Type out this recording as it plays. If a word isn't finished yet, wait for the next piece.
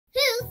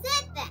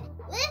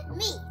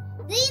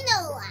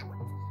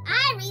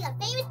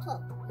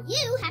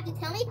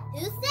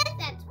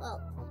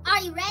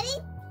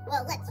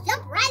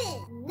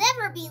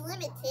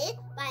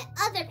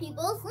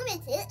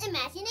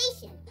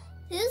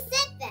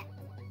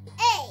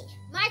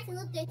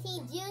Luther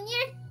King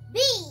Jr., B.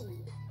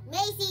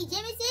 Macy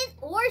Jemison,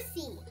 or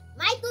C.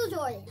 Michael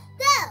Jordan.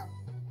 Go!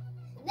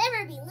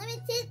 Never be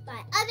limited by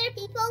other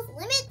people's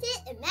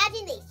limited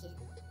imagination.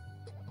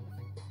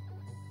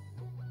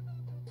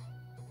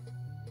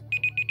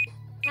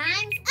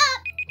 Time's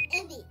up,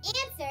 and the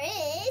answer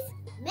is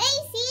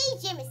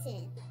Macy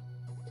Jemison.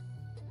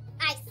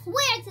 I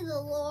swear to the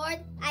Lord,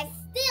 I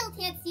still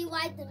can't see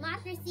why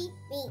democracy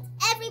means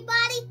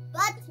everybody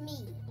but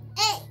me.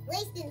 A.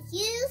 Langston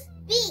Hughes,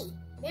 B.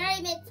 Mary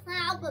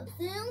McLeod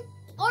Bethune,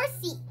 or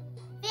C.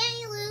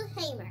 Fannie Lou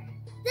Hamer.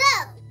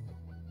 Go!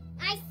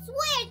 I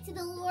swear to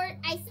the Lord,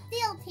 I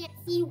still can't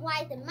see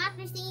why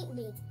democracy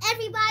means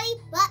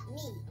everybody but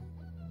me.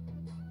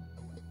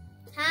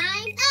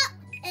 Time's up,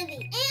 and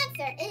the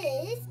answer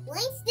is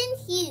Langston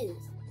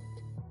Hughes.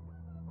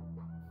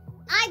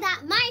 I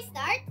got my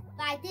start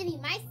by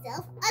giving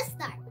myself a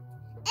start.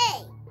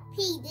 A.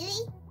 P.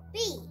 Diddy,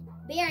 B.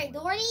 Barry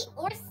Doherty,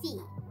 or C.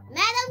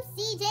 Madam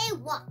C.J.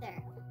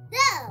 Walker.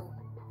 Go!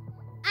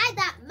 I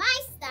got my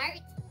start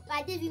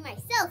by giving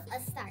myself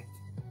a start.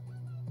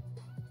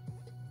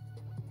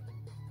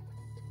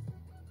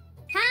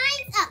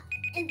 Time's up,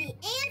 and the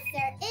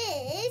answer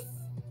is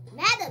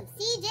Madam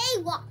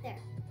C.J. Walker.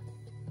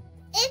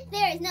 If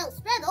there is no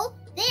struggle,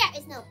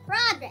 there is no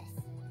progress.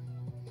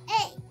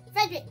 A.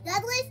 Frederick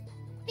Douglass,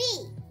 B.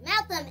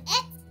 Malcolm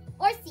X,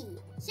 or C.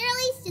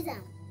 Shirley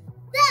Chisholm.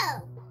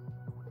 Go!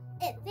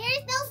 If there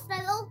is no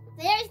struggle,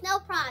 there is no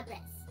progress.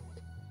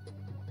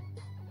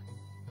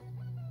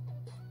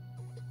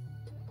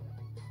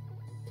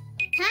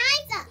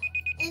 Time's up,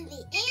 and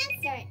the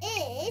answer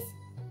is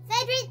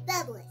Frederick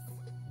Douglass.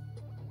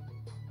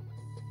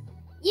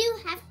 You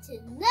have to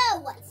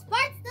know what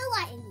sparks the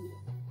light in you,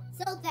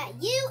 so that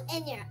you,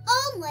 in your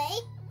own way,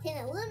 can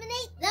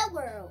illuminate the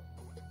world.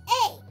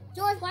 A.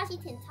 George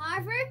Washington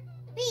Carver,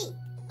 B.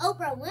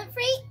 Oprah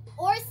Winfrey,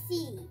 or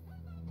C.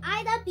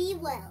 Ida B.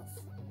 Wells.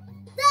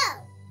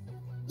 So,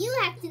 you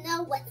have to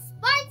know what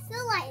sparks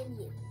the light in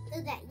you,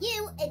 so that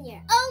you, in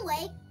your own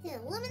way, can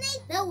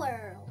illuminate the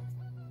world.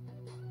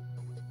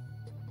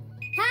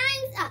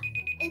 Time's up,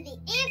 and the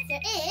answer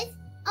is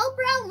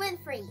Oprah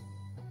Winfrey.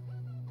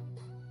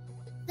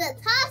 The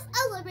cost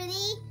of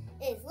liberty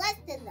is less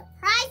than the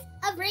price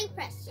of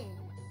repression.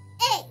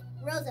 A.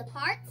 Rosa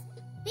Parks,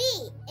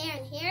 B.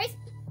 Aaron Harris,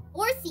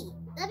 or C.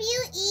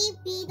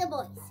 W.E.B. Du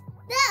Bois.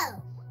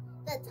 Go!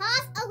 The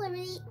cost of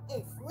liberty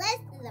is less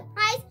than the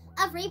price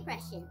of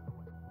repression.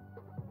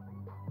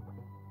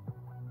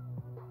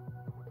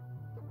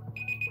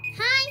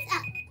 Time's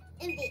up,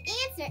 and the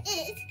answer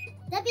is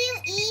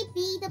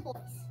W.E.B. Du Bois.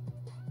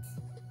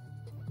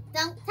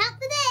 Don't count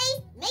the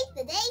days, make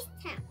the days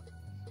count.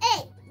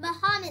 A.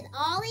 Muhammad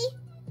Ali,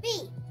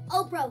 B.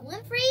 Oprah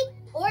Winfrey,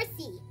 or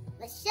C.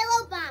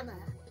 Michelle Obama.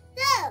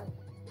 Go!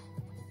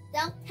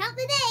 Don't count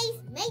the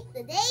days, make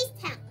the days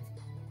count.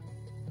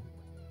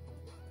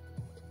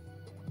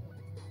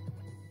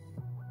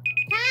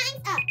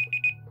 Time's up,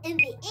 and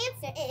the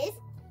answer is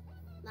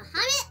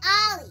Muhammad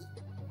Ali.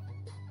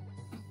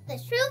 The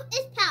truth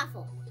is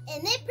powerful,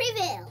 and it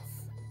prevails.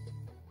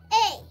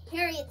 A.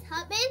 Harriet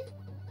Tubman,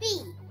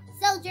 B.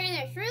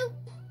 Sojourner Truth,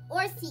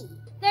 or C.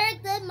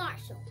 Thurgood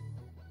Marshall.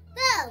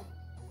 Go!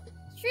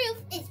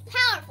 Truth is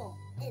powerful,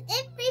 and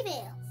it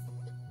prevails.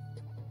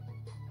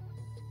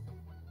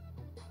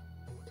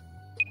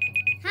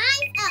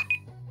 Time's up,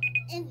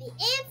 and the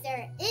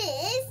answer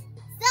is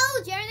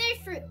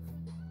Sojourner Truth.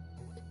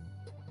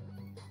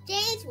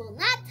 Change will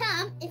not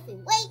come if we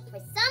wait for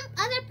some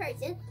other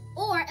person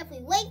or if we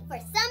wait for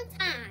some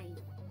time.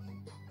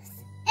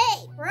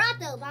 A. Barack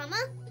Obama,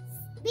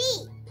 B.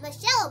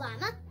 Michelle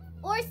Obama,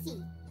 or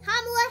C.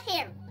 Kamala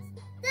Harris.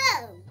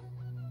 Go!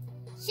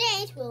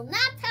 Change will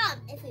not come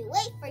if we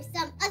wait for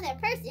some other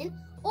person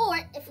or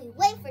if we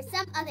wait for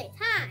some other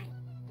time.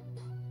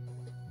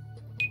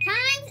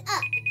 Time's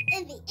up,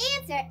 and the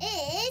answer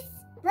is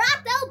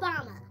Barack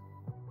Obama.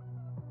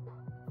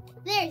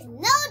 There is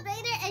no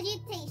greater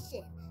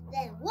education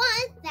than one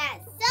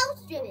that's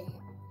self-driven.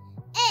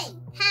 A.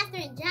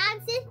 Katherine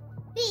Johnson,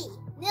 B.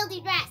 Neil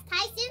deGrasse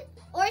Tyson,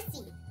 or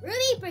C.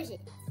 Ruby Bridges.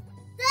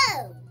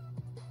 Go!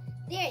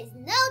 There is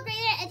no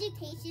greater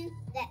education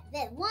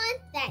than one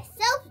that's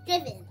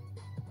self-driven.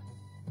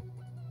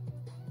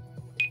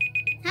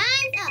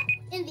 Time's up,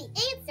 and the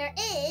answer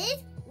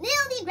is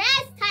Neil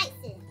deGrasse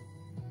Tyson.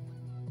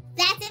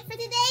 That's it for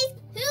today.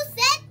 Who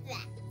Said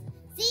That?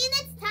 See you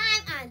next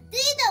time on Do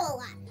You Know a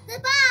Lot?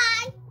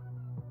 Goodbye!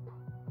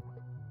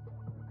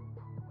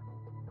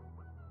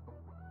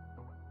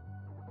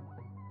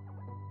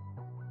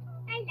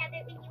 I love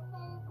it when you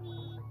hold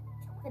me.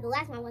 For the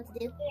last one I want to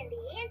do. And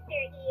the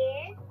answer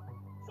is,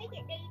 shake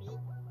it, baby.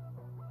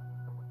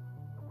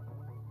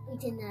 We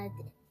can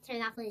turn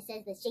it off when it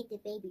says the shake the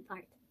baby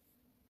part.